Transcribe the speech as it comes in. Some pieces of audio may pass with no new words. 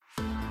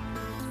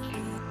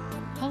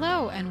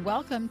Hello and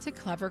welcome to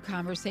Clever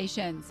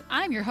Conversations.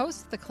 I'm your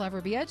host, the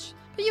Clever Bitch,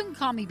 but you can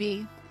call me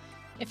B.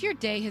 If your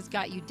day has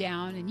got you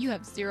down and you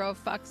have zero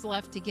fucks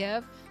left to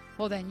give,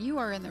 well then you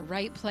are in the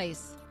right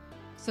place.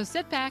 So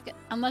sit back,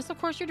 unless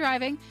of course you're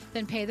driving,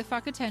 then pay the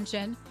fuck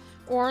attention,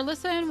 or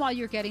listen while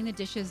you're getting the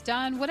dishes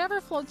done, whatever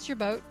floats your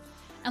boat,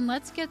 and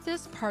let's get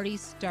this party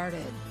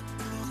started.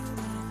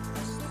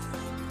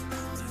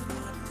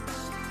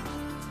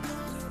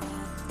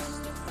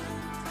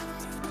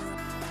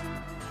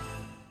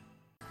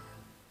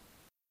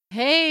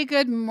 Hey,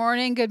 good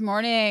morning. Good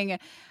morning.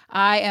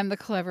 I am the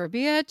Clever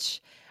Bitch.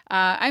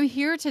 I'm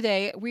here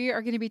today. We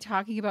are going to be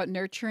talking about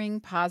nurturing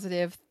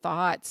positive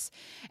thoughts.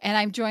 And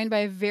I'm joined by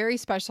a very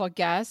special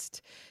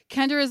guest.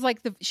 Kendra is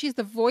she's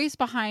the voice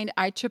behind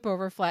I Trip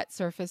Over Flat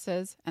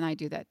Surfaces. And I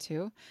do that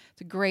too.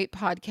 It's a great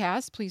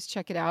podcast. Please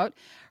check it out.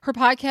 Her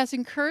podcast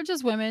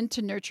encourages women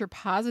to nurture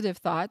positive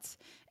thoughts,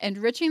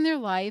 enriching their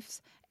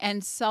lives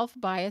and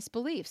self-biased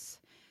beliefs.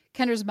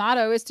 Kendra's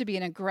motto is to be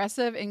an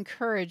aggressive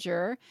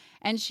encourager,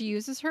 and she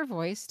uses her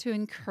voice to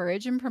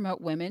encourage and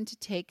promote women to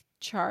take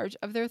charge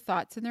of their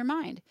thoughts and their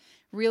mind,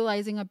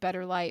 realizing a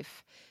better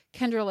life.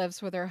 Kendra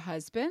lives with her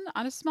husband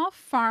on a small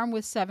farm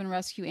with 7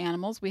 rescue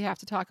animals. We have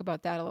to talk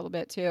about that a little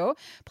bit too.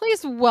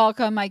 Please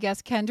welcome my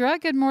guest, Kendra.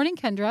 Good morning,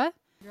 Kendra.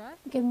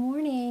 Good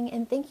morning,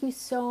 and thank you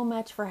so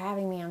much for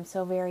having me. I'm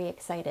so very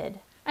excited.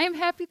 I am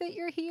happy that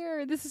you're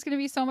here. This is going to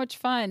be so much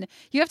fun.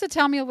 You have to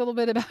tell me a little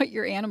bit about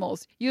your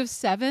animals. You have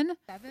 7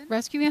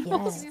 rescue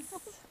animals? Yes,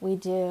 we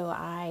do.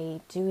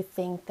 I do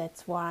think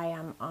that's why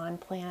I'm on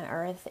planet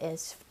Earth,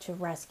 is to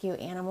rescue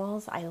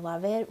animals. I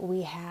love it.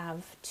 We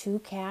have 2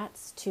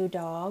 cats, 2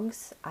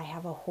 dogs. I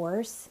have a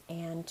horse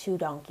and 2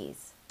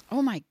 donkeys.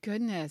 Oh my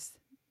goodness.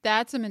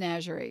 That's a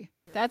menagerie.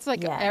 That's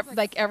like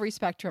every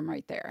spectrum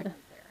right there.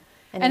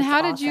 And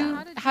how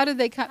did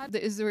they come?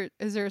 Is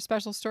there a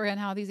special story on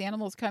how these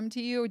animals come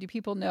to you? Do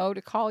people know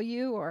to call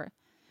you, or?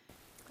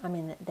 I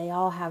mean, they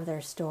all have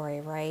their story,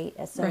 right?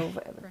 So, Right.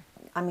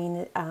 I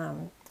mean,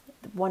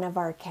 one of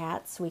our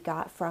cats we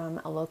got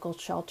from a local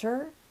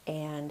shelter,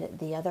 and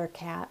the other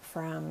cat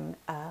from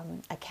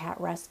a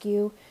cat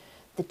rescue.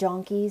 The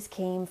donkeys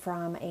came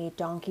from a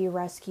donkey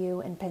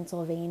rescue in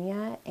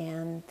Pennsylvania,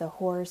 and the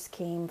horse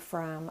came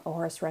from a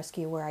horse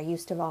rescue where I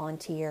used to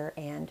volunteer,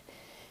 and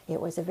it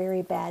was a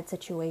very bad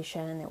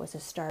situation. It was a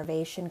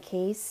starvation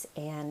case,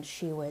 and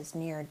she was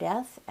near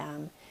death.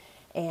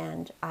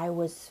 And I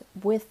was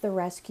with the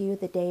rescue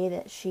the day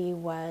that she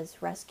was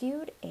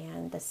rescued,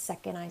 and the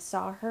second I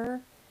saw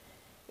her,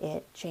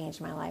 it changed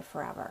my life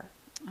forever.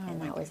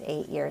 And that was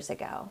 8 years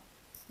ago.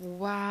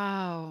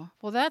 Wow.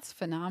 Well, that's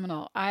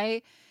phenomenal.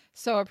 I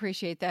so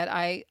appreciate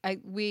that.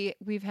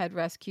 We've had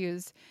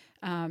rescues.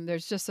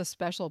 There's just a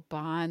special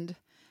bond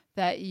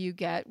that you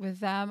get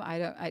with them.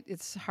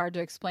 It's hard to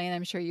explain.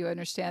 I'm sure you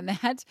understand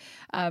that.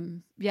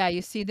 Yeah,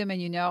 you see them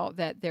and you know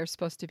that they're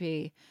supposed to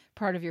be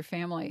part of your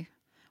family.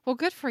 Well,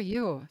 good for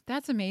you.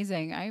 That's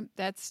amazing.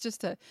 That's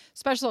just a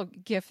special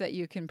gift that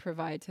you can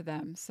provide to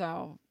them.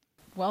 So,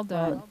 well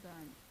done. Well,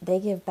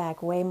 they give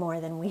back way more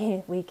than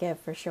we give,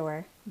 for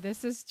sure.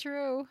 This is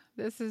true.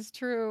 This is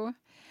true.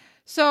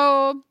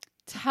 So,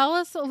 tell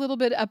us a little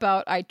bit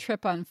about I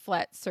Trip on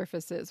Flat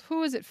Surfaces.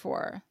 Who is it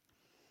for?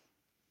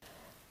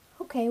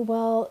 Okay,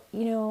 well,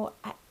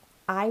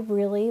 I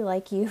really,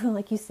 like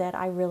you said,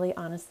 I really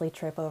honestly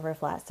trip over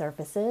flat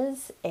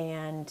surfaces,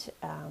 and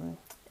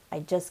I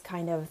just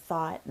kind of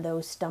thought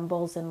those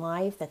stumbles in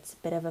life, that's a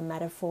bit of a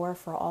metaphor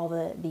for all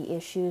the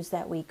issues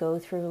that we go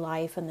through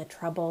life and the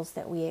troubles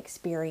that we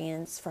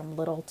experience from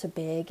little to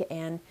big,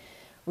 and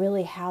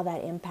really how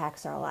that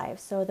impacts our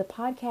lives. So the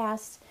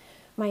podcast,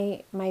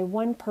 my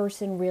one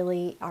person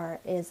really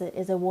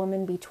is a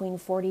woman between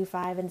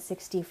 45 and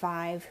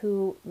 65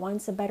 who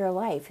wants a better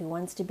life, who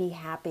wants to be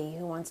happy,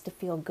 who wants to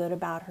feel good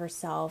about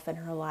herself and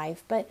her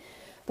life. But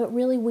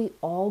really, we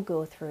all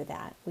go through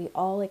that. We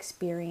all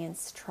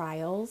experience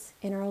trials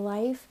in our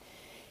life,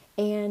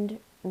 and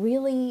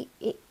really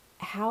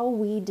how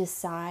we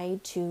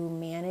decide to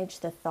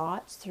manage the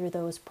thoughts through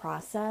those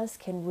process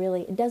can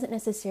really, it doesn't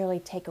necessarily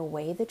take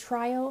away the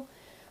trial,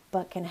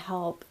 but can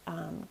help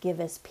give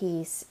us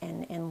peace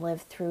and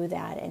live through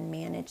that and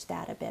manage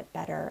that a bit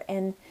better.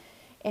 And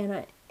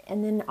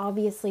then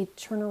obviously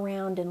turn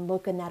around and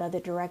look in that other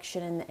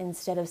direction, and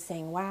instead of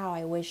saying, wow,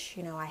 I wish,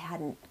 I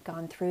hadn't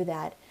gone through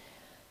that.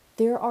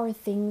 There are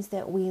things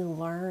that we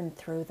learn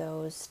through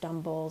those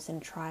stumbles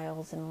and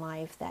trials in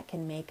life that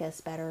can make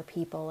us better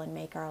people and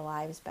make our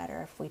lives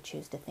better if we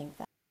choose to think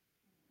that.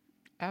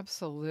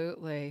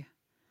 Absolutely.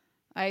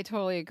 I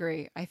totally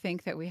agree. I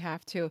think that we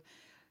have to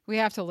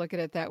look at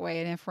it that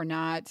way. And if we're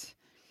not,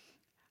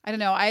 I don't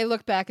know, I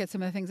look back at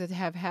some of the things that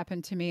have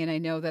happened to me, and I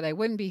know that I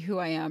wouldn't be who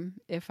I am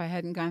if I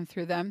hadn't gone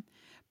through them.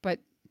 But,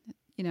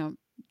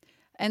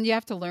 and you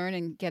have to learn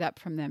and get up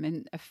from them.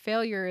 And a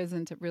failure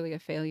isn't really a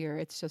failure.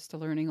 It's just a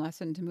learning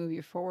lesson to move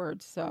you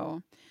forward.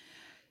 So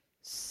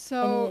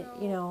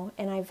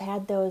And I've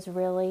had those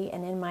really,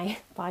 and in my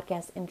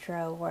podcast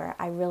intro where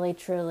I really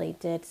truly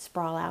did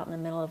sprawl out in the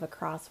middle of a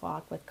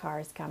crosswalk with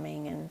cars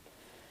coming and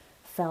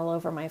fell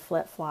over my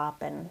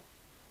flip-flop and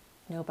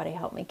nobody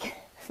helped me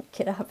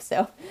get up.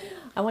 So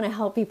I want to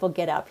help people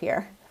get up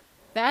here.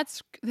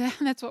 That's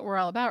that's what we're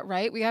all about,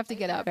 right? We have to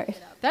get up.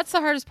 Right. That's the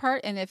hardest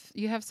part. And if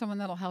you have someone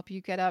that'll help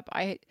you get up,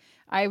 I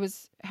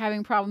was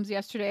having problems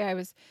yesterday. I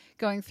was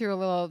going through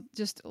a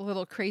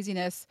little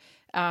craziness,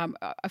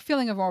 a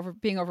feeling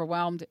of being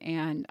overwhelmed,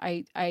 and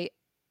I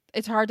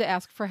it's hard to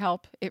ask for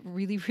help. It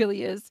really,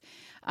 really is.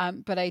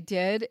 But I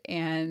did,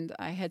 and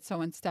I had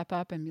someone step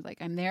up and be like,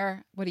 "I'm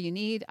there. What do you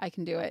need? I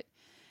can do it."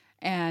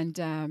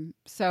 And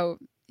so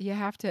you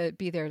have to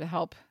be there to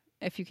help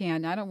if you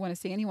can. I don't want to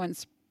see anyone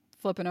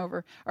flipping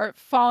over or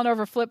falling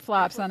over flip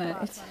flops on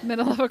a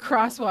middle of a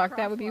crosswalk.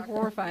 That would be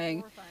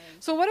horrifying.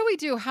 So what do we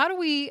do? How do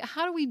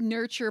we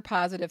nurture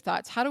positive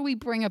thoughts? How do we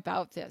bring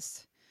about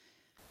this?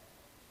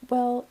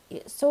 Well,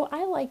 so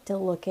I like to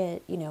look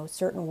at,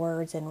 certain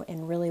words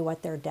and really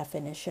what their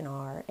definition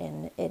are.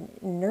 And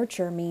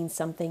nurture means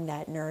something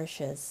that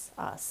nourishes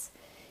us,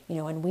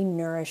 and we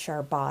nourish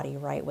our body,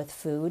 right, with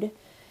food.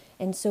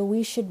 And so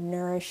we should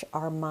nourish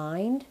our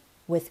mind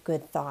with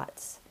good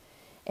thoughts.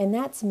 And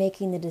that's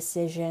making the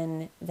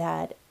decision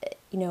that,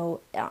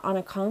 on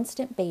a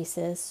constant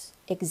basis,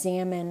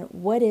 examine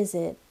what is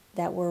it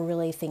that we're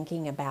really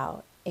thinking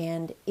about?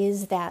 And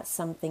is that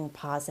something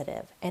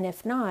positive? And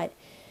if not,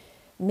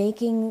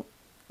 making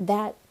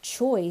that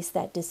choice,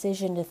 that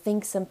decision to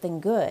think something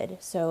good.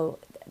 So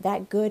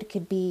that good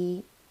could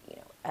be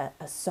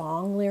a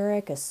song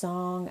lyric, a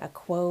song, a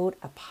quote,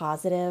 a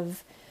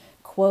positive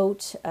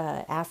quote,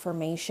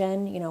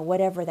 affirmation,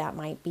 whatever that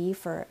might be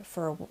for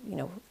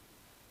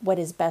what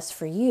is best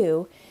for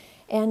you,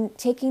 and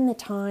taking the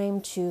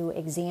time to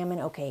examine,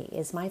 okay,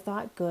 is my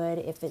thought good?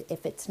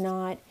 If it's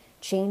not,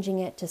 changing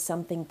it to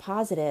something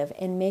positive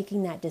and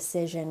making that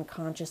decision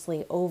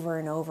consciously over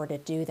and over to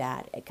do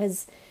that,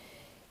 because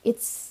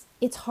it's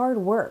hard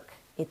work.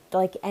 It's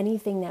like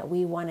anything that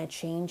we want to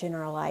change in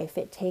our life.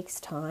 It takes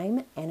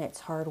time and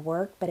it's hard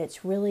work, but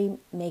it's really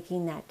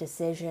making that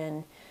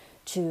decision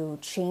to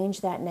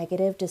change that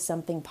negative to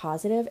something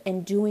positive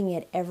and doing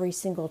it every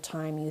single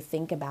time you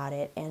think about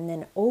it. And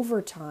then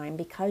over time,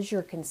 because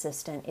you're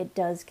consistent, it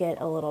does get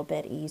a little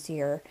bit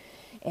easier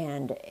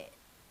and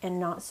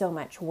not so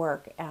much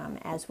work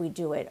as we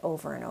do it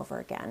over and over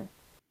again.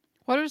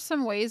 What are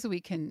some ways we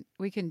can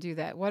do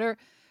that? What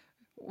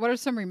are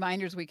some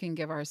reminders we can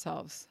give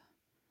ourselves?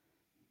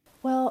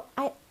 Well,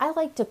 I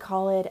like to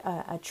call it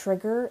a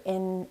trigger,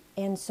 and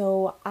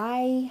so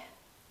I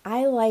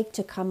like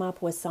to come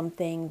up with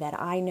something that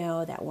I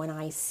know that when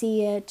I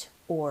see it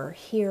or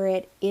hear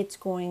it, it's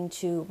going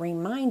to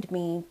remind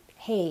me,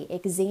 hey,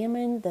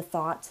 examine the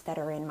thoughts that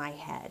are in my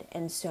head.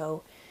 And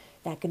so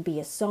that could be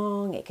a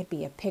song, it could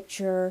be a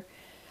picture,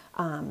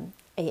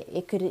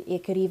 it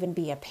could even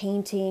be a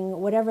painting,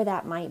 whatever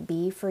that might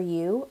be for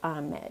you.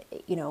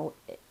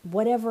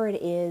 Whatever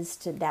it is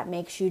that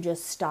makes you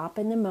just stop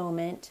in the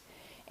moment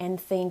and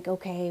think,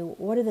 okay,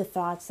 what are the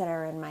thoughts that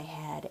are in my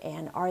head,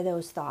 and are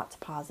those thoughts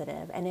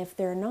positive? And if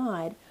they're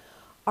not,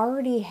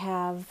 already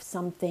have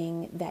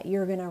something that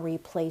you're going to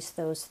replace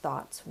those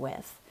thoughts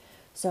with.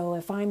 So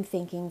if I'm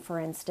thinking, for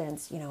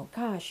instance,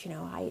 gosh,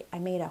 I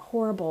made a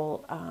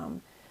horrible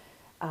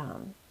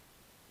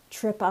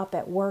trip up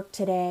at work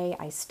today.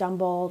 I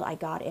stumbled, I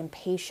got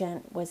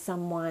impatient with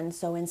someone.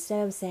 So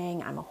instead of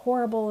saying I'm a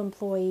horrible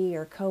employee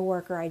or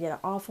coworker, I did an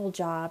awful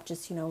job,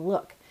 just,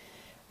 look,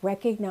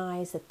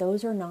 recognize that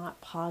those are not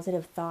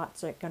positive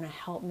thoughts that are going to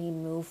help me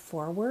move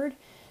forward.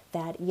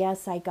 That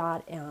yes, I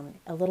got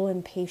a little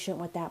impatient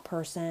with that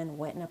person,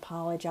 went and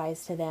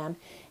apologized to them.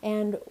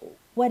 And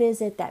what is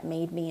it that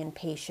made me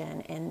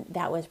impatient? And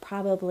that was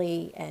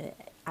probably,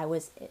 I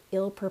was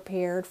ill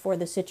prepared for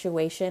the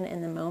situation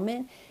in the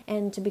moment,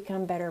 and to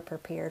become better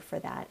prepared for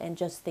that. And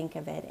just think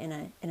of it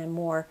in a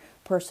more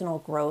personal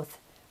growth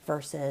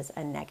versus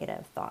a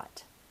negative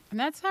thought. And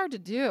that's hard to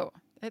do.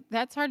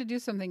 That's hard to do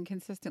something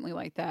consistently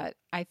like that,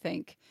 I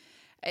think.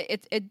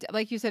 It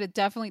like you said, it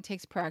definitely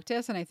takes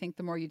practice, and I think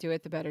the more you do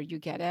it, the better you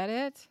get at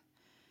it.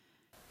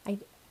 I,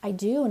 I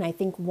do, and I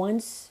think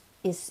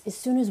as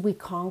soon as we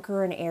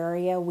conquer an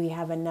area, we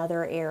have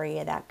another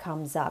area that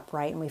comes up,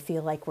 right? And we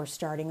feel like we're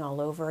starting all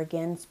over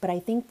again. But I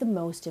think the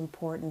most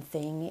important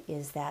thing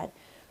is that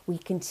we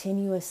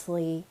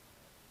continuously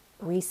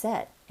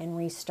reset and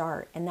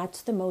restart. And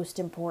that's the most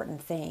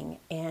important thing.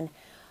 And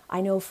I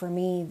know for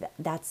me,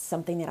 that's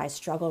something that I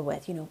struggled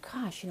with.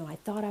 Gosh, I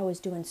thought I was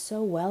doing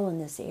so well in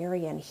this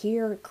area, and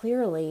here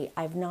clearly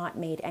I've not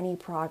made any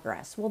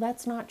progress. Well,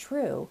 that's not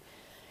true.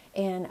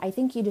 And I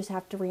think you just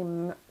have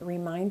to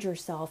remind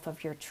yourself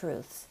of your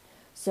truths.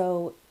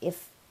 So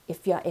if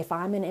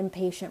I'm an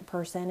impatient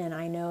person and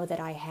I know that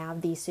I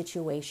have these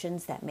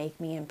situations that make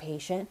me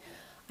impatient,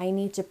 I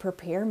need to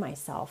prepare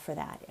myself for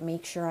that and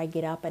make sure I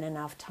get up in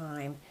enough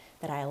time,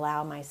 that I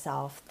allow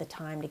myself the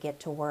time to get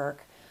to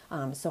work,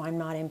 so I'm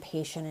not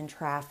impatient in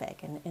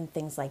traffic and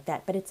things like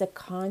that. But it's a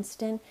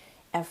constant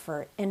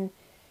effort. And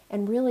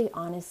really,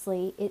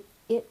 honestly,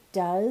 it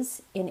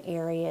does in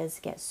areas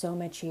get so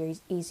much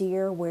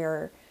easier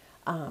where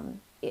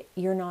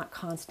you're not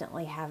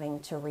constantly having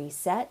to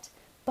reset.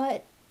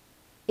 but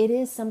it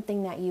is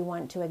something that you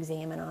want to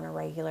examine on a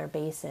regular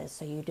basis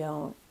so you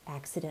don't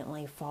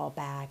accidentally fall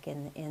back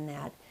in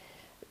that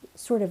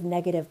sort of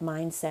negative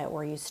mindset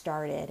where you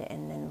started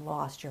and then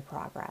lost your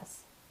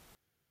progress.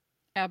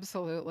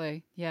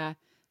 Absolutely. Yeah.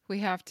 We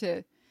have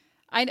to,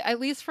 at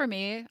least for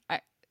me,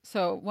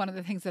 so one of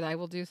the things that I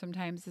will do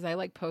sometimes is I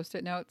like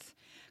post-it notes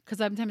because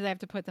sometimes I have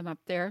to put them up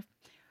there.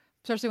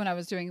 Especially when I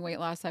was doing weight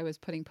loss, I was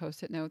putting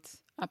post-it notes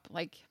up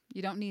like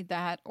you don't need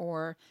that,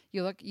 or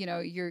you look,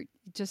 you're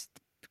just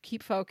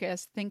keep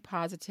focused, think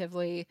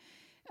positively.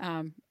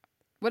 Um,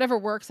 Whatever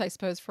works, I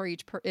suppose, for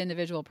each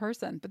individual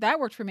person. But that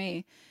worked for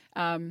me.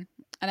 And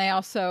I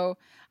also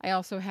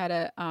had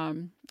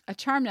a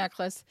charm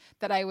necklace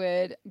that I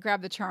would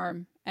grab the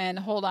charm and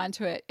hold on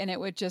to it, and it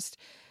would just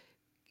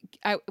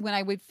when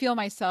I would feel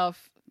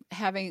myself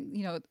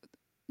having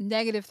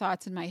negative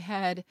thoughts in my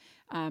head,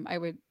 I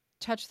would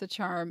touch the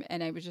charm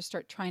and I would just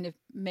start trying to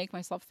make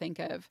myself think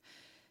of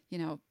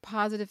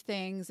positive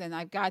things, and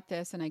I've got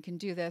this and I can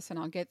do this and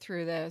I'll get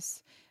through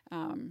this.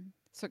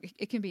 So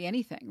it can be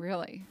anything,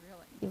 really.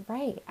 You're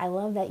right. I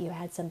love that you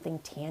had something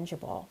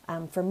tangible.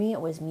 For me, it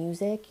was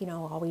music,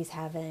 always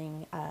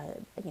having,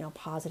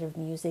 positive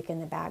music in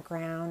the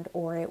background,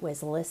 or it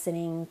was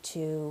listening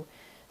to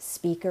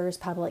speakers,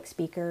 public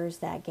speakers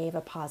that gave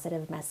a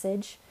positive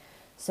message.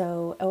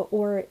 So,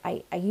 or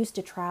I used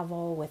to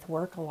travel with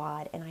work a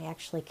lot, and I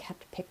actually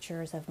kept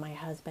pictures of my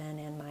husband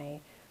and my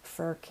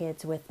fur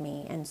kids with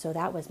me. And so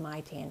that was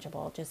my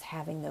tangible, just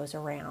having those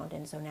around.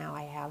 And so now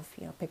I have,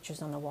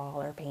 pictures on the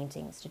wall or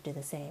paintings to do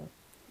the same.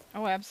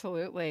 Oh,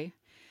 absolutely.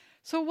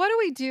 So what do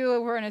we do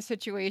if we're in a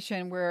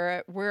situation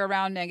where we're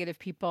around negative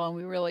people and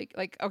we really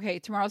like, okay,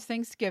 tomorrow's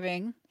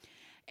Thanksgiving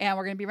and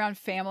we're going to be around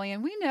family,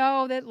 and we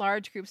know that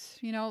large groups,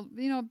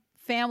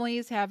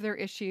 families have their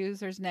issues.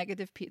 There's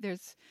negative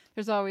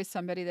there's always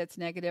somebody that's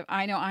negative.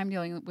 I know I'm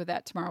dealing with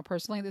that tomorrow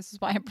personally. This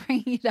is why I'm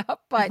bringing it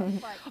up, but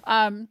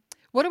um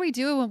what do we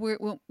do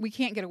when we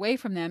can't get away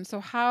from them?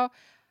 So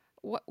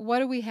what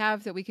do we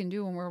have that we can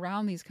do when we're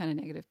around these kind of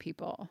negative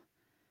people?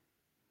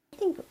 I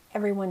think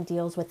everyone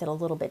deals with it a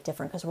little bit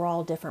different because we're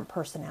all different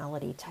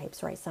personality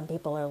types, right? Some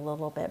people are a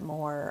little bit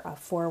more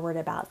forward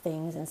about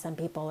things, and some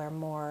people are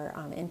more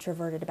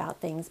introverted about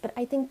things. But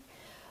I think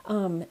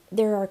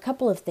there are a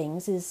couple of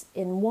things. Is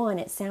in one,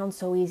 it sounds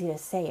so easy to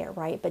say it,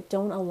 right? But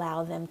don't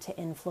allow them to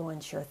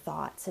influence your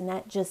thoughts, and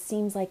that just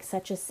seems like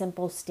such a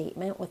simple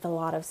statement with a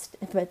lot of,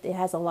 but it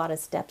has a lot of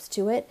steps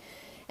to it.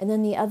 And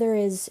then the other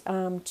is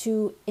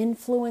to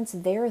influence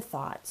their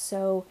thoughts.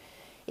 So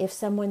if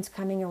someone's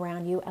coming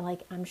around you,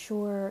 like I'm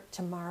sure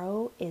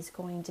tomorrow is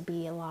going to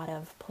be a lot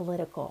of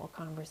political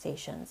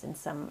conversations in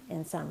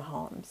some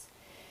homes.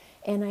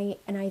 And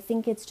I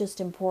think it's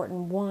just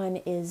important. One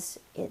is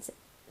it's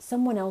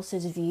someone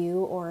else's view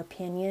or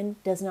opinion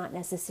does not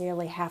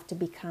necessarily have to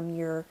become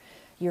your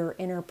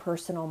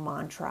interpersonal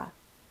mantra.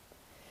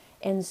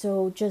 And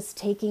so just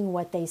taking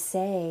what they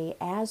say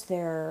as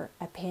their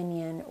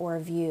opinion or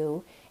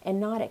view and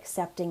not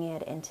accepting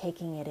it and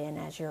taking it in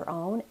as your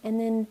own. And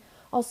then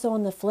also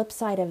on the flip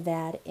side of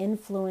that,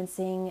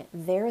 influencing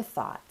their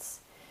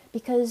thoughts.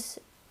 Because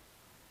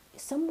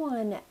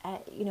someone,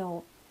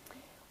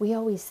 we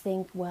always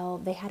think, well,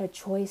 they had a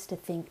choice to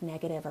think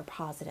negative or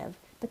positive.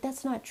 But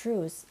that's not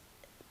true.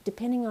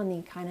 Depending on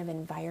the kind of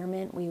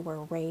environment we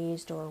were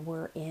raised or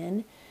were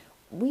in,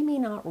 we may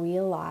not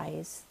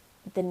realize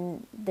the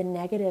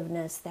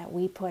negativeness that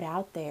we put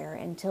out there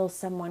until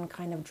someone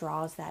kind of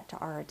draws that to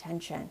our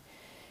attention.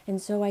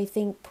 And so I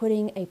think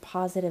putting a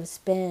positive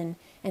spin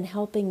and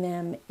helping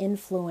them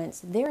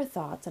influence their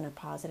thoughts in a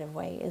positive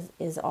way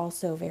is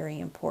also very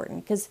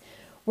important, because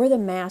we're the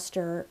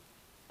master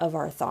of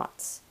our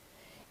thoughts.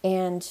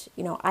 And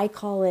I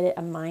call it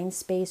a mind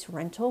space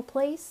rental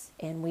place,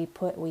 and we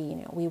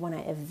want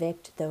to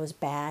evict those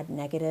bad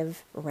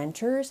negative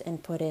renters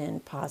and put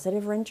in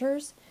positive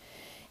renters.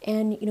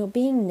 And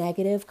being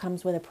negative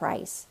comes with a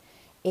price.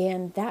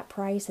 And that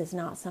price is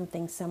not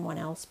something someone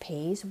else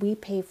pays. We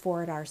pay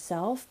for it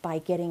ourselves by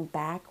getting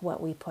back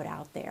what we put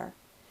out there.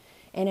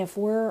 And if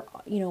we're,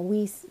 we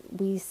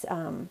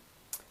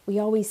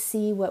always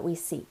see what we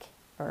seek,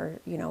 or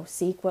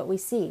seek what we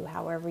see,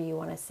 however you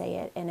want to say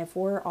it. And if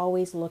we're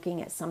always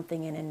looking at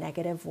something in a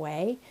negative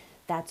way,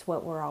 that's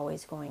what we're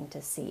always going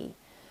to see.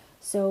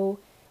 So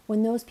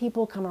when those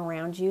people come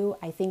around you,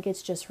 I think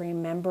it's just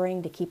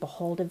remembering to keep a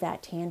hold of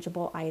that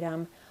tangible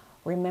item,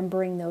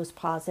 remembering those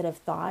positive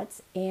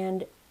thoughts,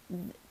 and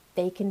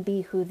they can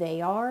be who they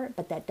are,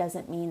 but that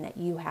doesn't mean that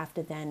you have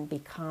to then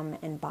become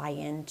and buy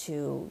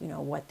into,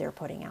 what they're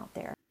putting out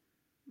there.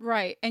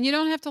 Right. And you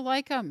don't have to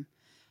like them.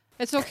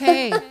 It's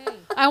okay.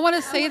 I want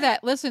to say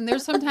that. Listen,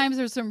 there's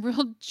some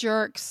real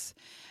jerks,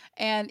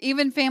 and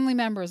even family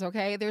members.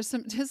 Okay, there's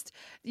some just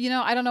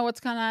I don't know what's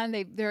going on.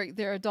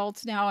 They're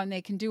adults now and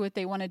they can do what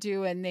they want to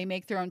do and they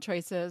make their own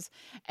choices,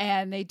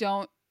 and they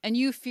don't. And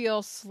you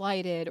feel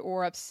slighted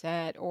or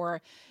upset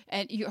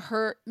and you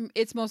hurt.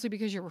 It's mostly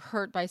because you're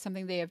hurt by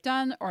something they have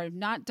done or have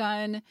not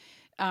done,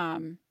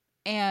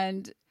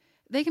 and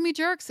they can be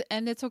jerks,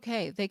 and it's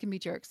okay. They can be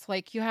jerks.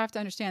 Like, you have to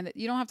understand that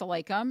you don't have to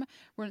like them.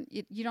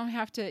 You don't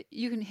have to,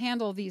 you can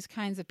handle these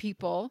kinds of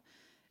people,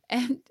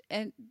 and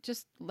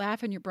just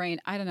laugh in your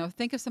brain. I don't know.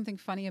 Think of something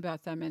funny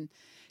about them and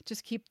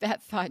just keep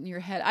that thought in your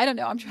head. I don't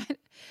know. I'm trying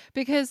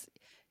because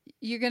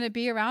you're going to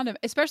be around them,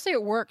 especially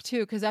at work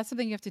too, because that's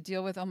something you have to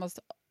deal with almost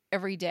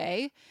every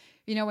day.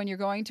 When you're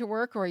going to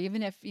work, or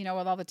even if, with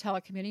all the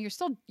telecommuting,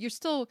 you're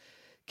still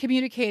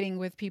communicating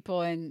with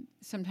people, and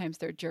sometimes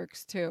they're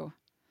jerks too.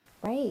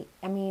 Right.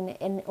 I mean,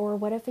 and or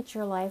what if it's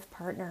your life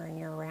partner and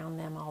you're around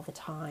them all the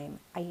time?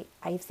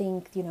 I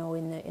think,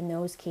 in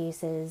those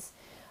cases,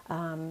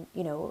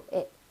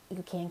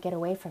 you can't get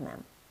away from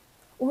them.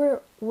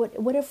 Or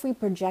what if we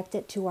project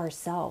it to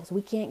ourselves?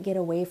 We can't get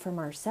away from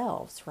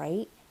ourselves,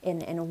 right?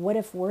 And what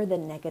if we're the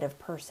negative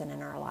person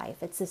in our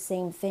life? It's the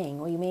same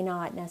thing. We may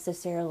not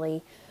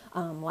necessarily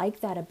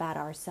like that about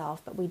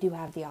ourselves, but we do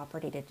have the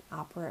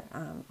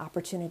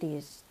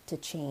opportunities to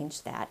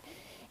change that.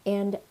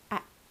 And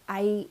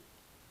I,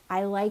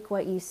 I like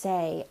what you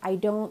say. I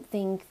don't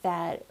think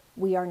that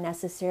we are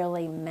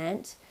necessarily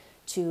meant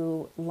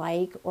to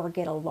like or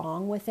get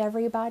along with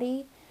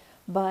everybody,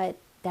 but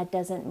that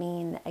doesn't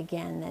mean,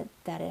 again,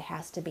 that it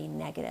has to be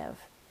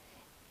negative.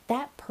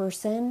 That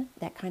person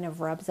that kind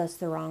of rubs us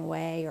the wrong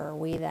way, or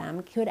we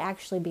them, could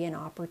actually be an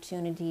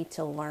opportunity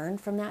to learn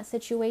from that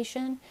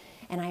situation.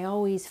 And I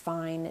always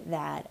find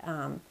that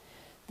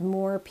the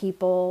more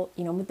people,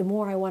 the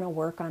more I want to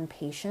work on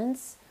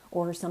patience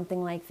or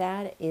something like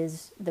that,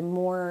 is the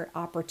more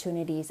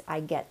opportunities I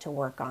get to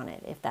work on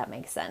it, if that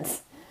makes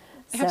sense.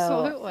 So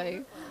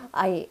Absolutely.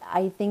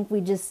 I think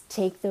we just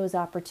take those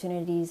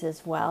opportunities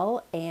as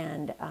well,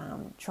 and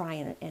try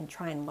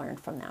and learn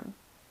from them,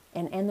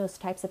 and those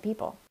types of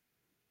people.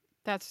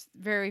 That's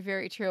very,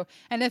 very true.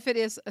 And if it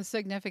is a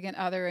significant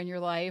other in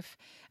your life,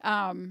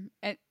 and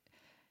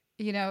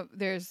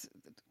there's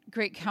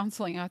great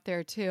counseling out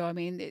there too. I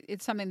mean,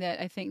 it's something that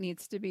I think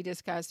needs to be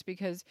discussed,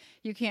 because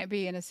you can't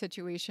be in a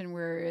situation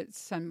where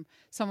it's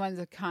someone's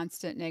a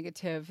constant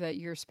negative that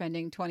you're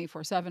spending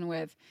 24/7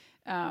 with.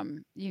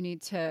 You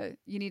need to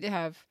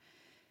have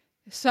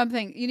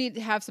something. You need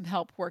to have some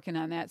help working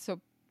on that.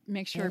 So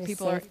make You sure need a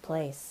people are, safe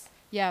place.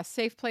 yeah,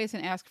 safe place,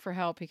 and ask for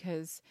help,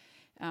 because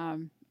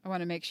I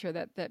want to make sure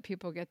that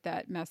people get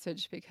that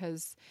message,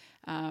 because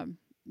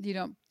you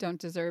don't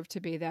deserve to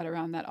be that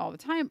around that all the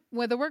time.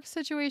 With the work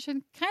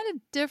situation, kind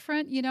of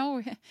different,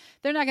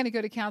 they're not going to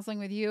go to counseling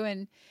with you,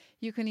 and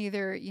you can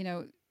either,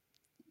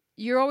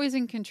 you're always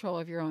in control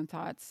of your own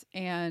thoughts,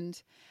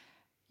 and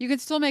you can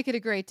still make it a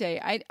great day.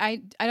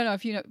 I don't know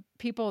if you know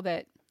people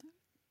that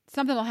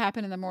something will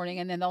happen in the morning,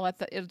 and then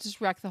it'll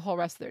just wreck the whole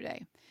rest of their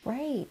day.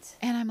 Right.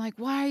 And I'm like,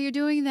 why are you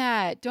doing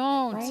that?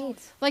 Don't. Right.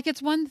 Like,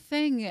 it's one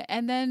thing,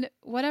 and then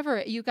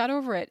whatever, you got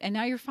over it, and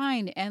now you're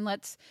fine. And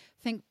let's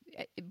think,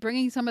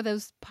 bringing some of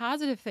those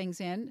positive things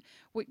in,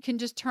 we can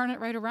just turn it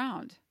right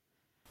around.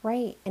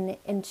 Right.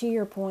 And to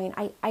your point,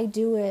 I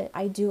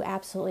do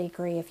absolutely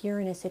agree. If you're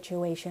in a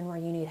situation where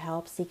you need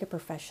help, seek a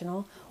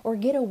professional, or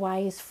get a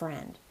wise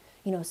friend,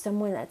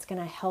 someone that's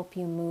going to help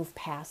you move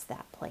past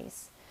that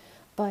place.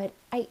 But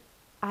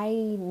I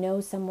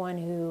know someone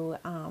who,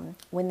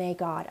 when they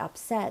got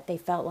upset, they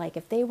felt like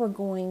if they were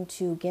going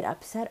to get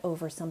upset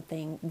over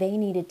something, they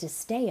needed to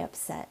stay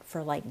upset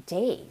for like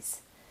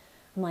days.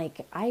 I'm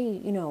like, I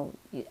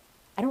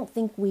don't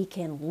think we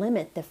can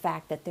limit the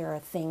fact that there are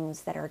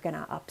things that are going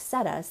to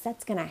upset us.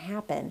 That's going to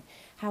happen.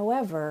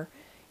 However,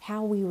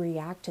 how we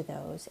react to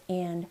those.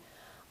 And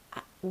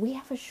we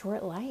have a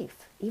short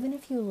life. Even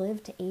if you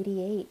live to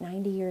 88,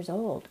 90 years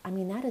old, I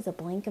mean, that is a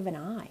blink of an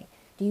eye.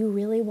 Do you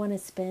really want to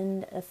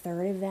spend a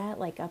third of that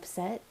like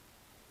upset,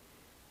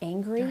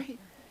 angry? Right.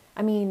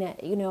 I mean,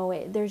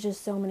 there's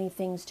just so many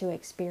things to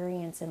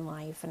experience in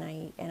life, and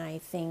I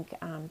think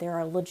there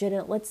are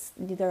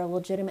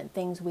legitimate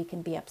things we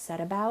can be upset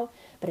about,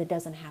 but it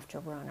doesn't have to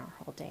ruin our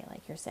whole day,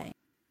 like you're saying.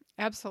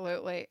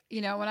 Absolutely.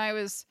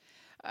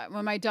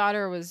 When my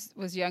daughter was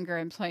younger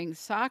and playing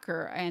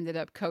soccer, I ended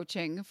up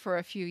coaching for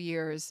a few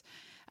years.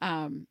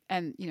 And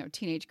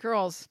teenage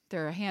girls,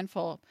 they're a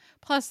handful.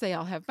 Plus, they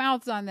all have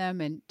mouths on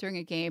them, and during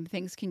a game,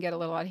 things can get a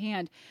little out of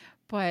hand.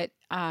 But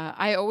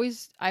I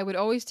would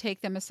always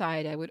take them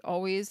aside. I would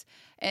always,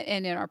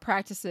 and in our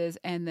practices,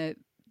 and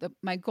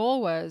my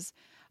goal was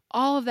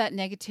all of that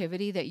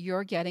negativity that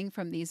you're getting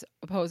from these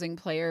opposing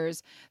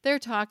players. They're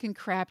talking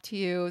crap to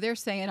you. They're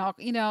saying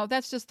all,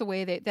 that's just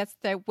that's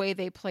the way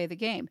they play the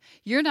game.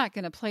 You're not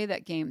going to play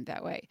that game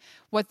that way.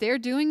 What they're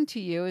doing to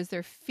you is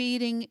they're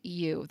feeding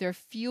you. They're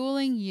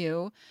fueling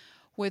you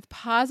with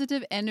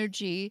positive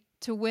energy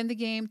to win the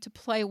game, to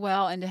play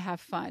well, and to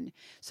have fun.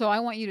 So I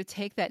want you to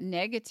take that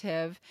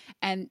negative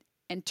and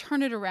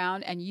turn it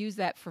around and use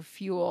that for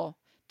fuel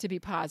to be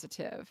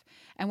positive.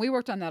 And we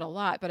worked on that a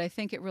lot, but I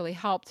think it really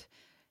helped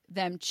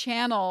them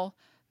channel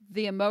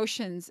the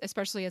emotions,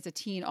 especially as a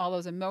teen, all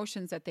those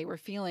emotions that they were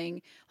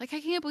feeling. Like,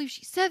 I can't believe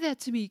she said that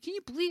to me. Can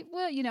you believe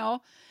what,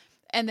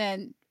 And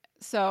then,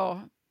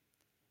 so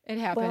it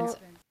happens. Well,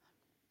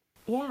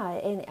 Yeah,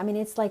 and I mean,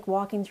 it's like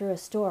walking through a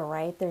store,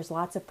 right? There's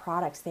lots of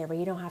products there, but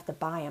you don't have to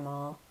buy them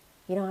all.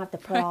 You don't have to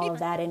put all Right? of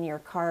that in your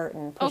cart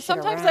and Oh, push it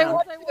sometimes I around.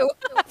 want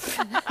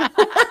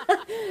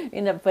to.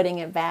 End up putting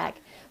it back.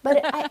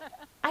 But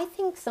I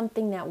think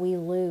something that we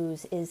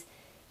lose is,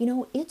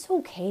 it's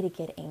okay to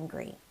get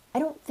angry. I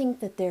don't think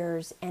that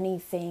there's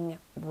anything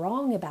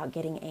wrong about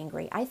getting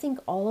angry. I think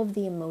all of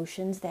the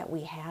emotions that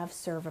we have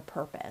serve a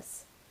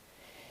purpose.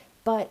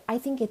 But I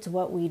think it's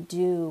what we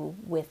do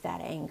with that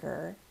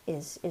anger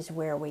is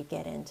where we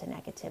get into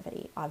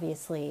negativity.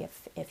 Obviously,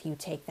 if you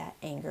take that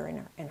anger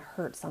and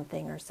hurt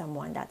something or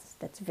someone,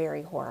 that's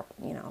very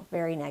horrible,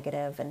 very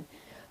negative.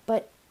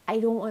 But I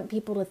don't want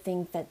people to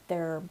think that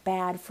they're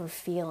bad for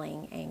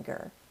feeling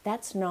anger.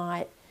 That's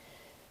not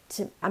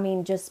I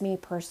mean, just me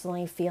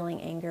personally,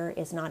 feeling anger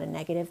is not a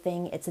negative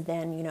thing. It's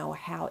then,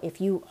 how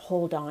if you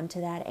hold on to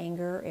that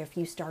anger, if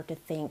you start to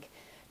think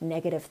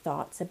negative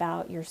thoughts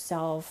about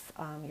yourself,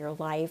 your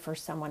life, or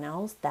someone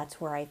else, that's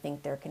where I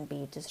think there can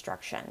be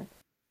destruction.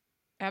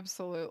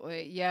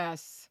 Absolutely.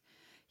 Yes.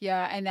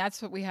 Yeah, and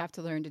that's what we have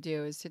to learn to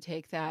do is to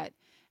take that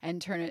and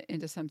turn it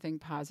into something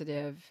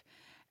positive.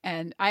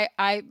 And I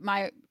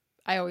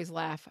always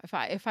laugh.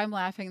 If I'm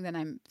laughing, then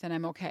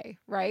I'm okay,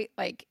 right?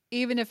 Like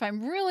even if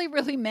I'm really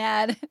really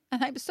mad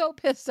and I'm so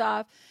pissed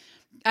off,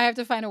 I have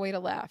to find a way to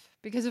laugh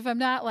because if I'm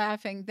not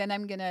laughing, then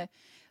I'm going to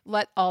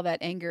let all that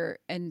anger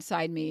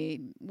inside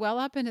me well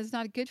up and it's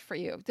not good for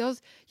you.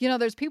 There's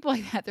people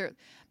like that. They're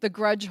the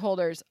grudge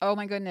holders. Oh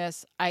my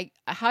goodness.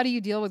 How do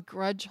you deal with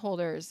grudge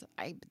holders?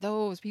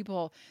 Those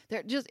people,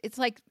 it's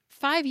like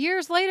 5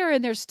 years later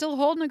and they're still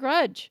holding a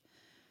grudge.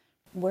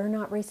 We're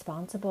not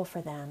responsible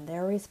for them.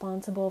 They're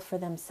responsible for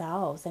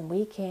themselves, and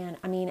we can.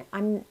 I mean,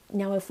 I'm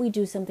now if we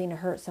do something to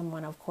hurt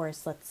someone, of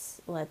course,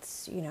 let's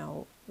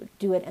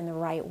do it in the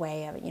right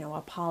way.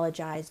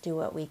 Apologize, do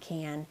what we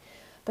can,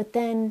 but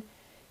then,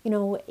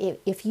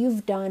 if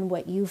you've done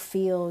what you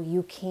feel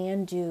you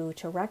can do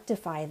to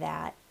rectify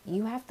that,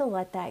 you have to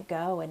let that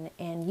go,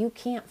 and you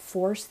can't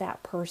force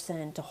that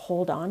person to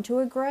hold on to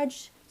a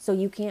grudge. So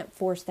you can't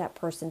force that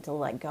person to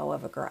let go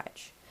of a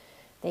grudge.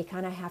 They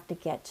kind of have to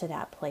get to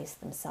that place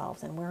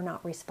themselves, and we're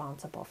not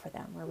responsible for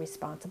them. We're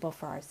responsible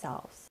for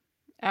ourselves.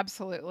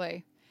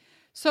 Absolutely.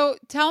 So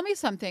tell me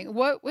something.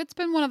 What's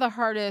been one of the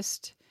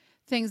hardest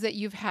things that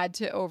you've had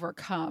to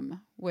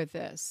overcome with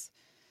this?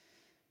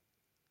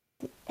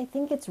 I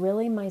think it's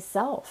really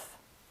myself.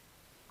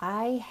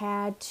 I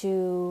had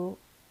to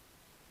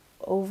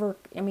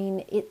I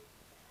mean,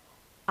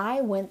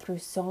 I went through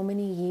so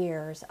many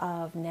years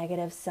of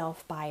negative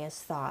self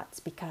bias thoughts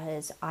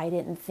because I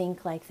didn't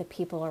think like the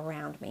people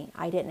around me.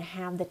 I didn't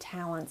have the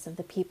talents of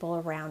the people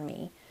around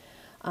me.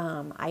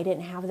 I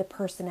didn't have the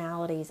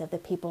personalities of the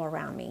people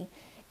around me.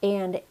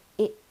 And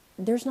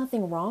there's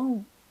nothing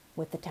wrong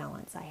with the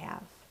talents I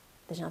have.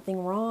 There's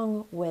nothing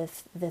wrong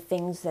with the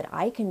things that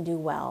I can do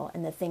well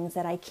and the things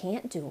that I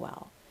can't do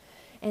well.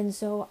 And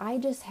so I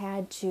just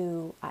had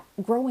to,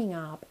 growing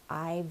up,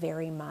 I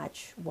very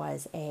much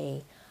was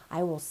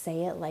I will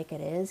say it like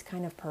it is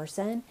kind of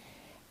person.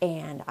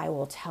 And I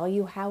will tell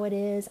you how it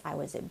is. I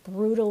was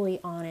brutally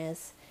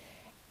honest.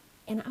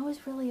 And I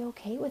was really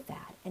okay with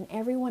that. And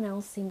everyone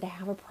else seemed to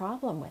have a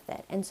problem with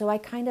it. And so I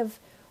kind of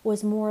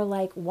was more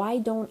like, why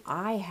don't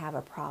I have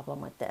a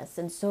problem with this?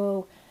 And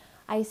so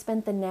I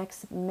spent the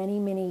next many,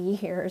 many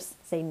years,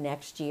 say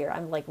next year,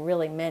 I'm like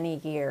really many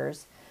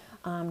years,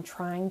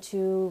 trying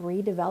to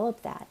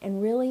redevelop that.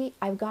 And really,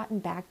 I've gotten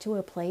back to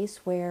a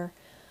place where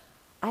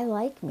I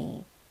like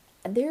me.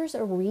 There's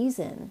a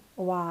reason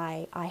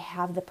why I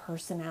have the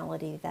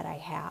personality that I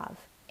have.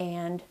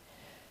 And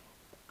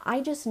I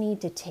just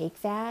need to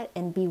take that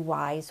and be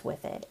wise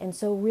with it. And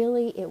so,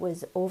 really, it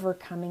was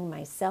overcoming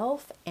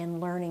myself and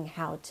learning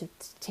how to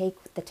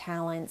take the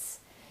talents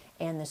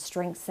and the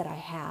strengths that I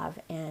have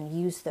and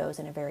use those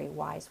in a very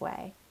wise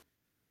way.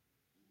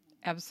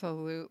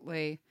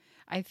 Absolutely.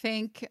 I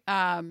think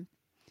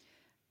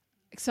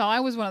so I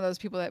was one of those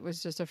people that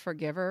was just a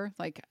forgiver.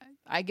 Like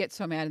I get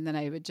so mad and then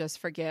I would just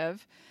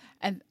forgive.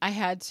 And I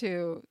had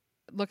to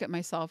look at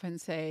myself and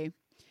say,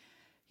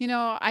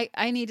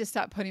 I need to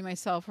stop putting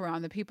myself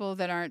around the people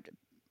that aren't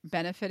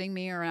benefiting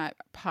me or not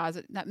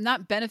positive,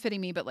 not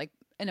benefiting me, but like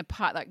in a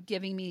pot, like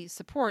giving me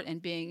support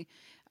and being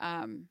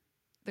um,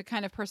 the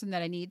kind of person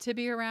that I need to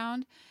be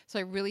around. So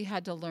I really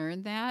had to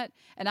learn that.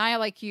 And I,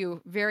 like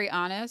you, very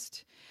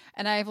honest.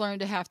 And I've learned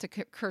to have to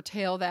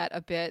curtail that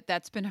a bit.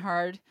 That's been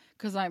hard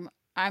because I'm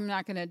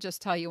not going to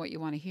just tell you what you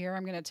want to hear.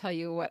 I'm going to tell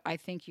you what I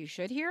think you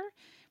should hear,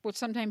 which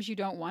sometimes you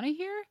don't want to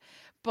hear.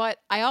 But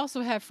I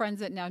also have friends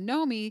that now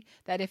know me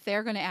that if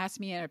they're going to ask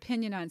me an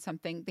opinion on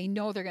something, they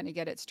know they're going to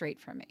get it straight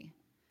from me.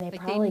 They Like they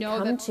probably know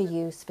come that, to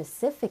you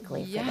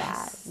specifically for that.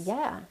 yes,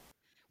 Yeah.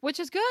 which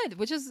is good,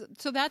 which is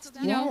so that's,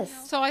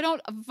 Yes. so I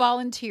don't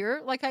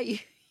volunteer like I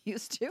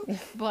used to.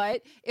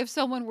 But if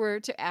someone were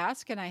to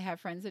ask, and I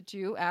have friends that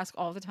do ask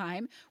all the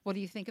time, what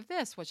do you think of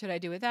this? What should I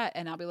do with that?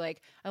 And I'll be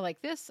like, I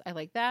like this, I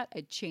like that,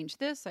 I'd change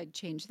this, I'd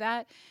change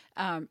that.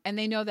 And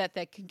they know that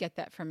they can get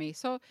that from me.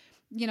 So,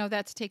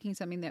 that's taking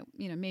something that,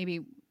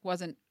 maybe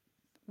wasn't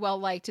well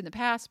liked in the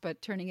past,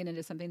 but turning it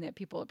into something that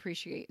people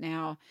appreciate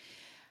now.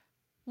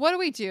 What do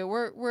we do?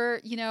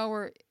 We're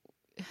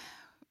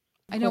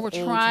I know With we're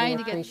age, we trying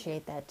to get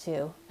appreciate that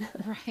too.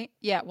 right.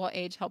 Yeah, well,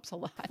 age helps a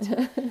lot.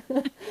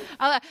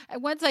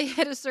 Once I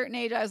hit a certain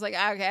age, I was like,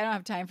 "Ah, okay, I don't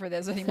have time for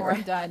this anymore.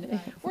 I'm done.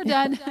 We're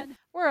done.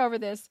 We're over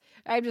this.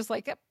 I'm just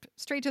like, yep,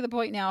 straight to the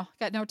point now.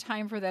 Got no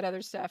time for that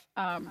other stuff.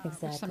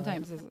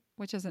 Exactly.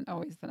 Which isn't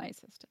always the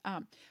nicest.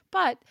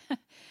 But,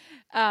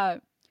 uh,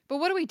 but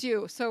what do we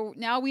do? So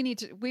now we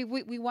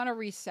want to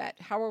reset.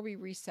 How are we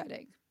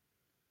resetting?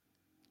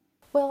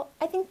 Well,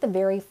 I think the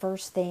very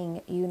first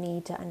thing you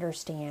need to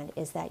understand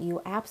is that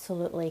you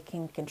absolutely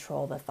can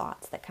control the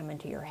thoughts that come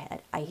into your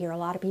head. I hear a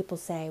lot of people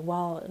say,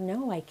 well,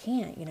 no, I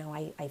can't.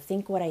 I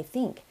think what I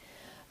think.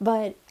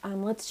 But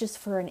let's just,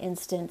 for an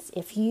instance,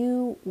 if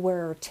you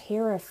were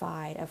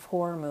terrified of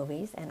horror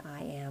movies, and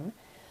I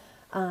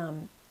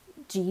am,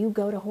 do you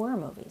go to horror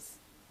movies?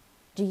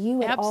 Do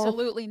you at all?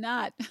 Absolutely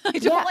not. I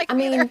don't Yeah, like I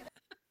them either. mean,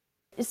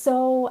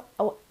 so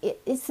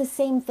it's the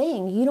same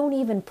thing. You don't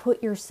even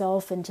put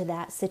yourself into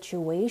that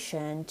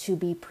situation to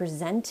be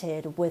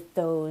presented with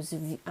those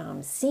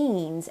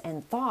scenes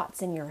and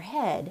thoughts in your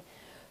head.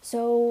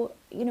 So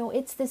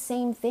it's the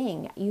same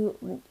thing.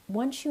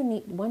 Once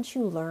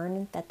you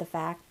learn that the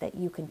fact that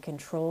you can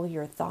control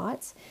your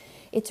thoughts,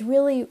 it's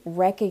really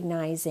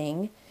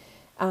recognizing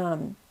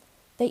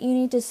that you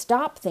need to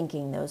stop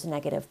thinking those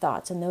negative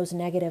thoughts, and those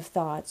negative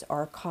thoughts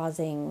are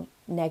causing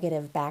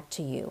negative back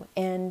to you.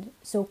 And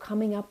so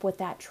coming up with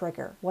that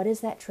trigger, what is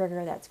that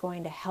trigger that's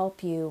going to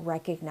help you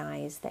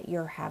recognize that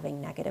you're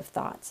having negative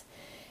thoughts?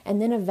 And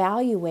then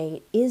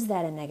evaluate, is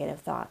that a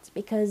negative thought?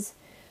 Because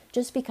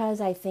just because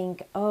I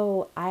think,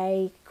 oh,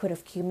 I could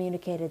have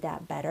communicated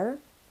that better,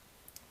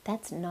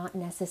 that's not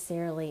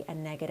necessarily a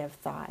negative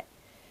thought.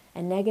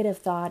 A negative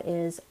thought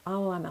is,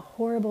 oh, I'm a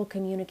horrible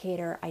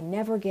communicator. I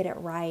never get it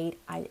right.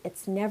 I'm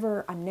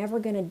never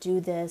going to do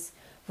this,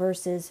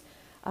 versus,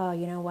 oh,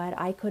 you know what?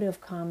 I could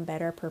have come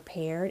better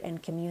prepared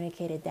and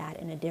communicated that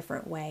in a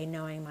different way,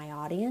 knowing my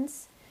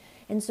audience.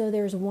 And so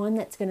there's one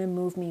that's going to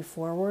move me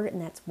forward,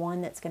 and that's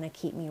one that's going to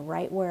keep me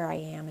right where I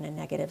am in a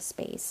negative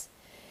space.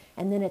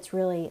 And then it's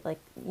really like,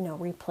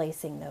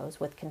 replacing those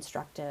with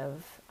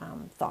constructive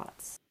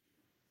thoughts.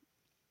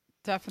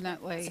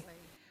 Definitely.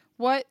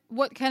 What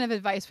kind of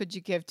advice would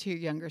you give to your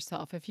younger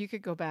self if you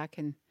could go back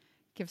and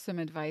give some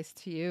advice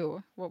to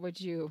you? What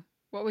would you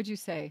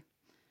say?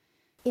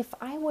 If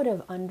I would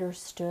have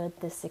understood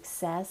the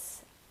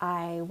success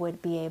I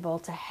would be able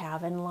to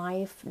have in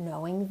life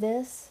knowing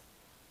this,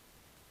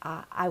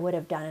 I would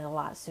have done it a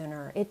lot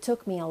sooner. It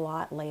took me a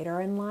lot later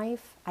in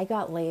life. I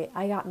got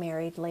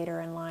married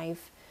later in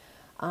life,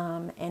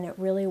 and it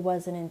really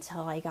wasn't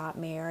until I got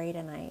married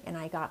and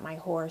I got my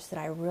horse that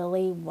I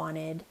really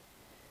wanted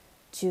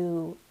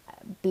to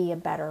be a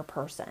better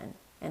person.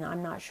 And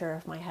I'm not sure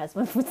if my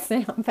husband would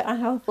say I'm better.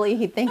 Hopefully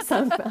he thinks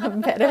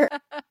I'm better.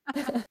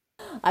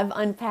 I've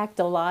unpacked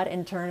a lot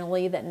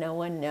internally that no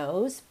one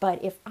knows.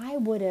 But if I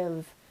would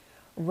have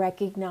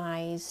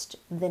recognized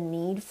the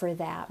need for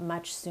that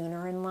much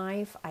sooner in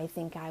life, I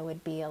think I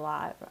would be a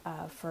lot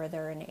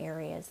further in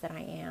areas that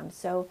I am.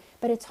 So,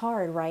 but it's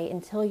hard, right?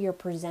 Until you're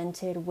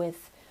presented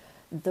with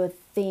the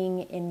thing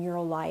in your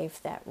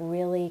life that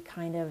really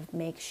kind of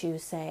makes you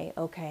say,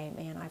 okay,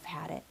 man, I've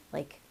had it.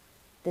 Like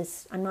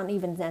this, I'm not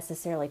even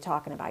necessarily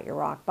talking about your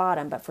rock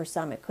bottom, but for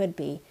some it could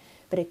be.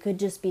 But it could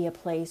just be a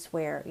place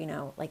where,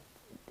 like,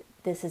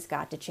 this has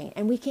got to change.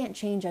 And we can't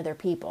change other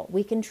people.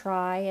 We can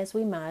try as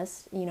we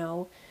must,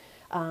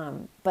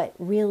 but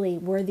really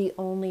we're the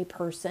only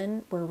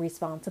person we're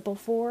responsible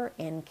for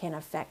and can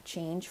affect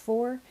change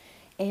for.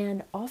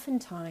 And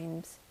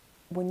oftentimes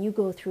when you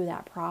go through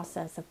that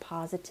process of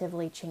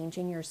positively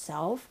changing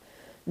yourself,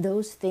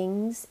 those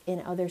things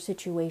in other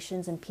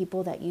situations and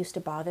people that used to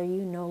bother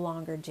you no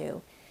longer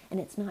do. And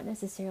it's not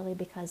necessarily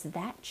because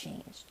that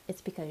changed.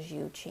 It's because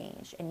you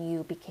changed and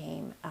you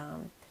became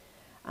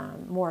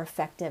more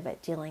effective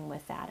at dealing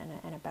with that,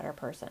 and a better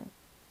person.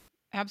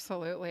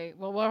 Absolutely.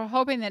 Well, we're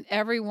hoping that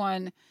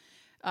everyone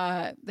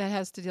that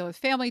has to deal with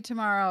family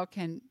tomorrow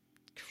can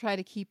try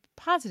to keep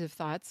positive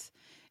thoughts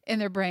in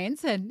their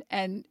brains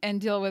and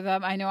deal with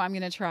them. I know I'm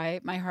going to try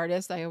my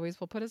hardest. I always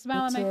will put a Me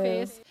smile on my too.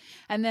 face.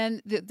 And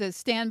then the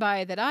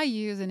standby that I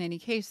use in any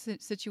case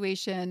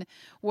situation,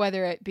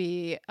 whether it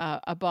be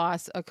a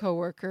boss, a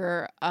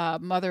coworker, a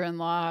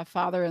mother-in-law,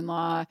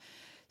 father-in-law,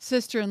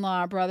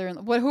 sister-in-law,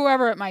 brother-in-law,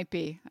 whoever it might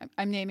be.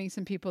 I'm naming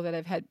some people that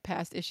I've had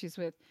past issues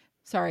with.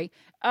 Sorry.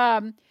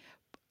 Um,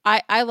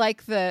 I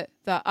like the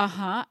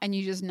uh-huh, and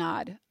you just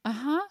nod.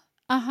 Uh-huh.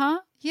 Uh-huh.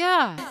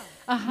 Yeah.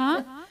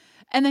 Uh-huh.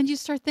 And then you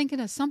start thinking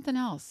of something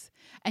else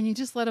and you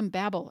just let them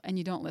babble and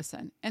you don't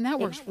listen. And that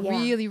works Yeah,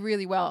 really,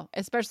 really well,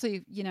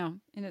 especially,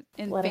 in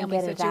let them family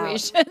get it out.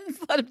 situations.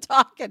 Let them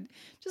talk and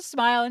just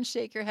smile and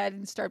shake your head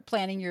and start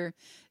planning your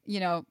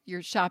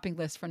shopping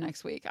list for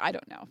next week. I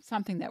don't know.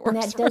 Something that And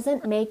works that for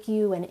doesn't make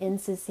you an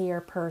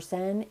insincere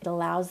person. It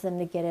allows them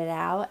to get it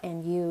out,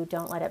 and you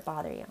don't let it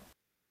bother you.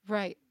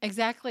 Right.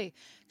 Exactly.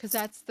 Because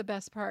that's the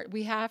best part.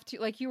 We have to,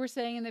 like you were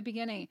saying in the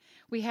beginning,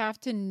 we have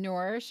to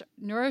nourish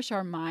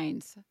our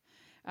minds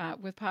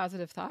with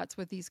positive thoughts,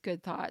 with these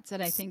good thoughts.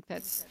 And I think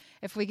that's,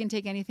 if we can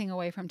take anything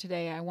away from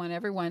today, I want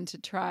everyone to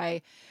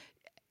try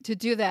to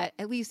do that.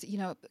 At least,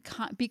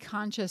 be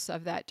conscious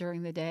of that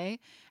during the day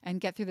and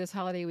get through this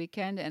holiday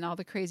weekend and all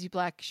the crazy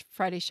Black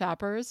Friday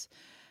shoppers.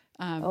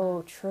 Um, Oh,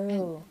 and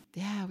true.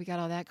 yeah, we got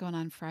all that going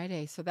on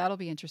Friday. So that'll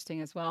be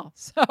interesting as well.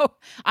 So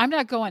I'm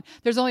not going.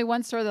 There's only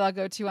one store that I'll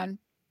go to on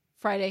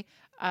Friday.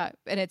 And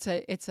it's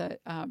a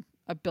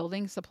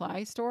building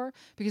supply store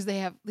because they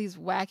have these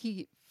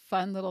wacky,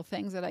 fun little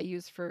things that I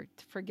use for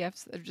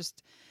gifts. They're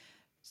just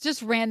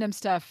random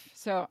stuff.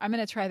 So I'm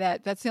going to try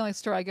that. That's the only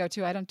store I go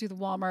to. I don't do the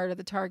Walmart or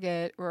the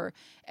Target or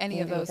any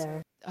Me of those.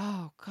 either.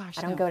 Oh I gosh,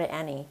 don't no. go to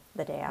any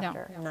the day No.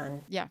 after.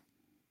 None. Yeah.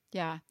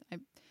 Yeah.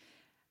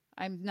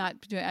 I'm not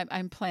doing.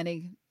 I'm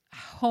planning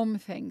home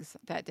things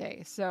that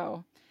day.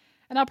 So,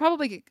 and I'll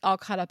probably get all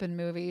caught up in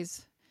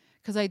movies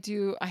because I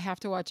do. I have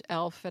to watch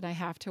Elf and I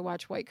have to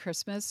watch White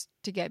Christmas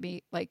to get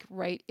me like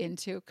right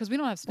into because we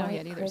don't have snow White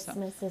yet either. So,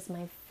 Christmas is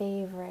my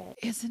favorite.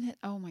 isn't it?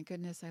 Oh my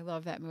goodness, I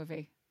love that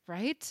movie.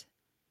 Right?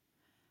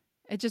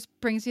 It just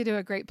brings you to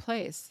a great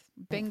place.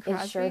 Bing It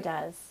sure Crosby,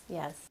 does.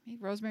 Yes,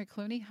 Rosemary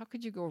Clooney. How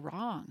could you go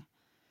wrong?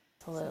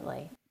 So,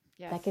 absolutely.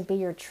 yes. That could be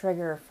your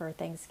trigger for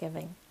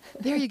Thanksgiving.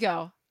 There you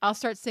go. I'll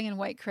start singing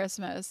White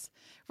Christmas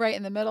right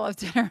in the middle of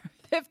dinner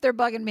if they're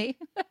bugging me.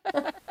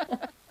 Hey,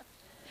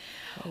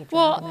 drag them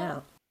Well,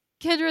 out.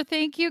 Kendra,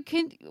 thank you.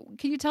 Can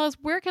you tell us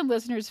where can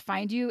listeners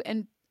find you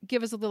and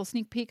give us a little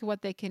sneak peek of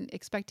what they can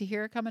expect to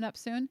hear coming up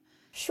soon?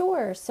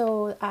 Sure.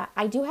 So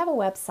I do have a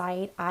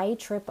website,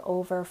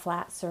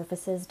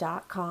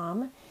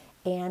 itripoverflatsurfaces.com.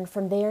 And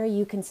from there,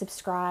 you can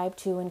subscribe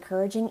to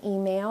encouraging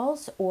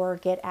emails or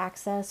get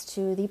access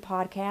to the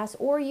podcast,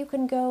 or you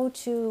can go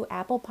to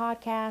Apple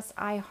Podcasts,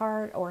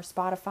 iHeart, or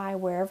Spotify,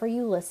 wherever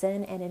you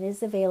listen, and it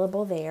is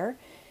available there.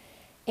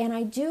 And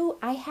I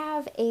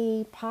have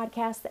a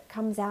podcast that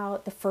comes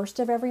out the first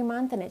of every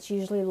month, and it's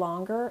usually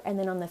longer. And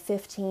then on the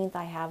 15th,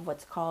 I have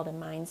what's called a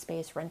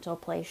Mindspace Rental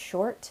Place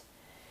Short.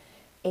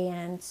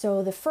 And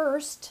so the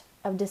 1st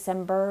of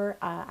December,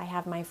 I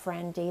have my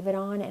friend David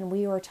on, and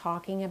we are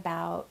talking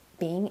about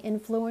being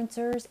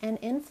influencers and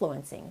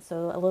influencing.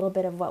 So a little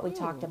bit of what we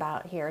talked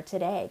about here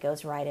today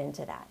goes right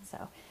into that.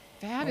 So,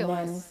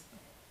 Fabulous.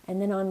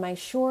 and then on my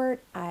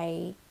short,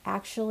 I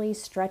actually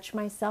stretch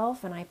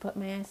myself and I put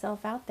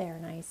myself out there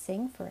and I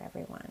sing for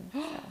everyone.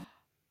 So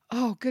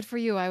Oh, good for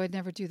you. I would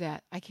never do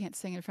that. I can't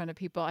sing in front of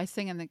people. I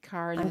sing in the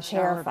car and in I'm the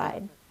shower.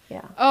 terrified.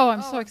 Yeah. Oh,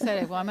 I'm so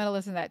excited. Well, I'm going to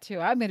listen to that too.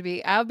 I'll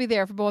be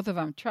there for both of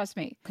them. Trust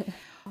me.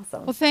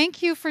 Awesome. Well,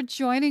 thank you for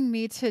joining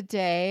me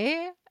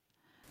today.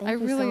 I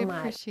Thank you really so much.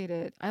 appreciate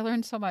it. I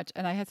learned so much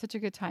and I had such a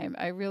good time.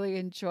 I really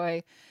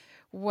enjoy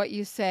what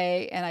you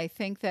say, and I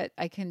think that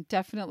I can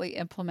definitely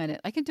implement it.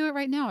 I can do it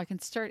right now. I can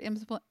start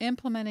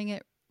implementing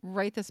it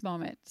right this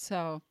moment.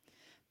 So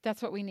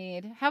that's what we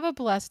need. Have a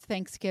blessed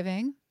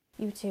Thanksgiving.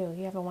 You too.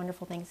 You have a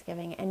wonderful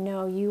Thanksgiving. And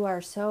no, you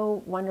are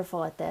so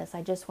wonderful at this.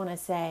 I just want to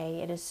say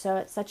it is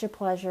such a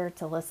pleasure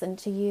to listen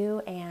to you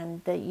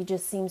and that you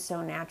just seem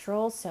so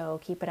natural. So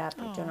keep it up.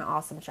 You're doing an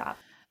awesome job.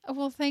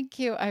 Well, thank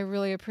you. I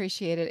really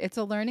appreciate it. It's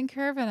a learning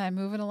curve and I'm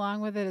moving along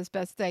with it as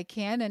best I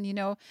can. And,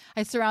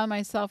 I surround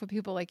myself with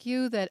people like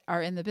you that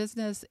are in the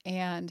business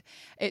and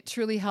it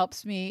truly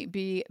helps me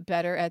be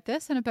better at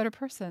this and a better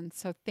person.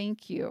 So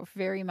thank you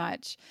very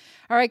much.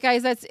 All right,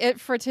 guys, that's it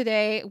for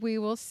today. We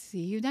will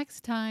see you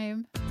next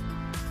time.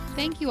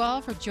 Thank you all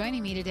for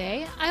joining me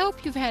today. I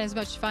hope you've had as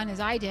much fun as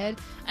I did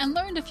and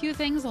learned a few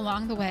things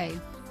along the way.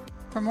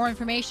 For more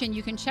information,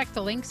 you can check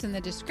the links in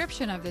the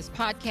description of this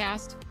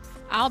podcast.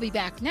 I'll be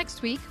back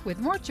next week with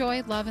more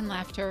joy, love, and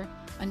laughter.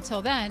 Until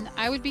then,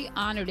 I would be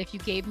honored if you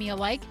gave me a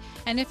like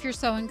and if you're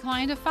so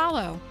inclined to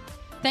follow.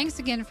 Thanks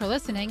again for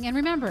listening, and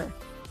remember,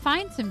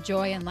 find some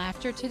joy and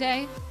laughter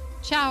today.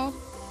 Ciao.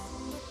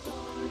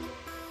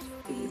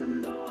 Even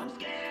though I'm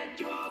scared,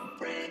 you'll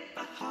break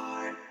my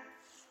heart.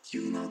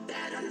 You know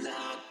that I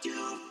loved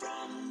you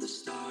from the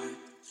start,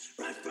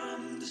 right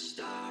from the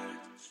start,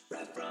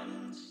 right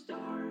from the start.